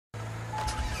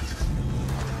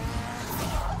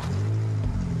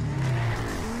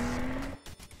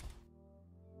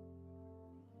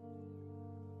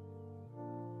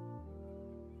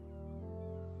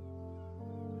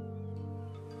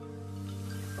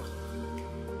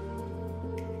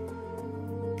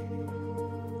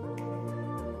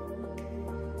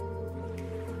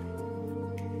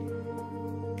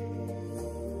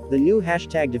The new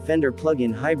 #Defender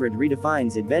plug-in hybrid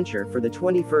redefines adventure for the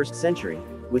 21st century,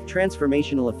 with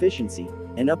transformational efficiency,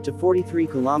 and up to 43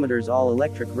 kilometers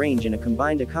all-electric range and a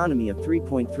combined economy of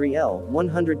 3.3 L,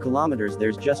 100 kilometers.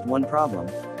 There's just one problem.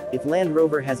 If Land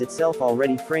Rover has itself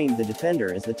already framed the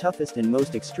Defender as the toughest and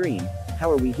most extreme, how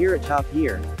are we here at Top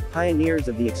Gear, pioneers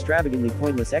of the extravagantly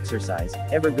pointless exercise,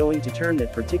 ever going to turn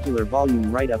that particular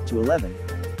volume right up to 11?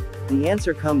 The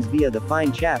answer comes via the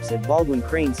fine chaps at Baldwin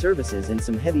Crane Services and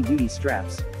some heavy-duty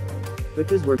straps.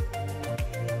 Because we're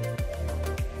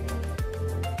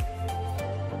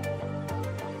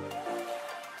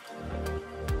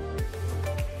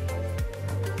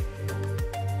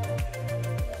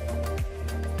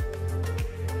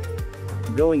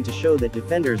going to show that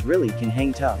Defenders really can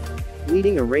hang tough.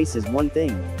 Leading a race is one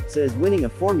thing, so is winning a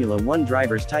Formula 1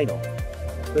 driver's title.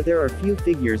 But there are few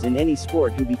figures in any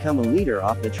sport who become a leader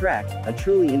off the track, a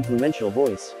truly influential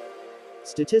voice.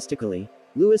 Statistically,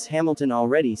 Lewis Hamilton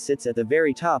already sits at the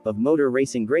very top of motor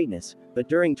racing greatness, but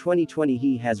during 2020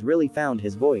 he has really found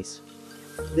his voice.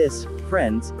 This,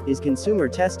 friends, is consumer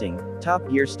testing, Top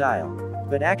Gear style.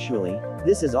 But actually,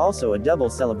 this is also a double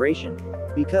celebration.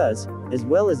 Because, as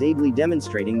well as ably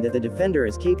demonstrating that the Defender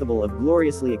is capable of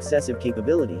gloriously excessive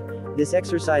capability, this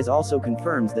exercise also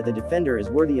confirms that the Defender is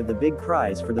worthy of the big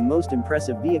prize for the most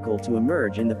impressive vehicle to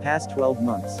emerge in the past 12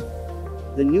 months.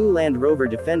 The new Land Rover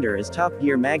Defender is Top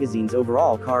Gear magazine's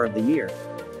overall car of the year.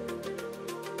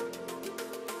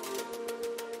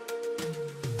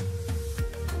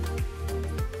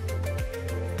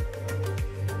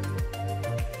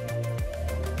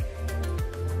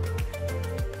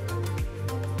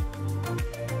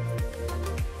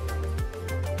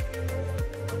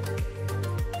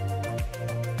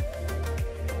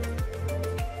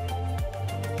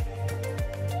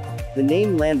 The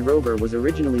name Land Rover was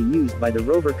originally used by the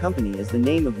Rover company as the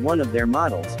name of one of their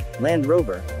models, Land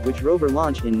Rover, which Rover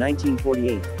launched in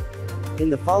 1948. In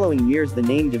the following years the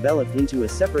name developed into a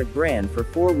separate brand for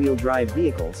four-wheel drive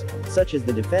vehicles, such as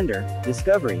the Defender,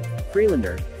 Discovery,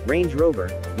 Freelander, Range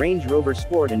Rover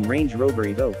Sport and Range Rover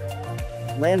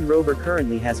Evoque. Land Rover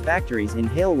currently has factories in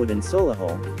Halewood and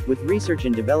Solihull, with research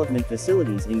and development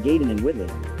facilities in Gaydon and Whitley.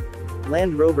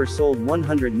 Land Rover sold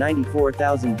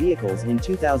 194,000 vehicles in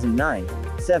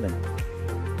 2009-7.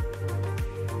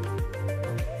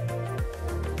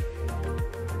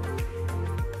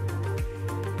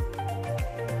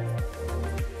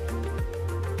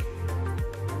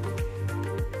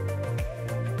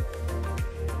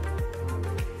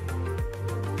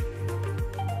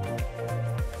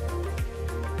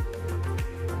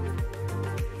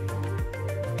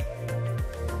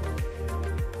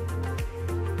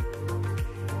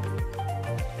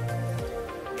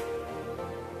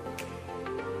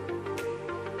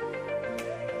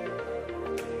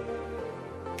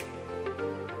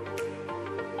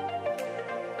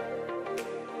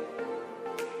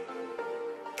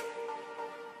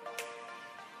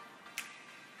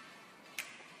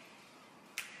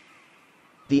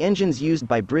 The engines used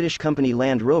by British company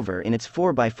Land Rover in its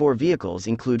 4x4 vehicles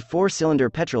include 4-cylinder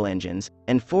petrol engines,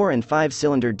 and 4- and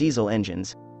 5-cylinder diesel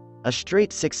engines. A straight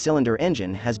 6-cylinder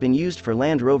engine has been used for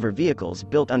Land Rover vehicles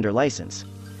built under license.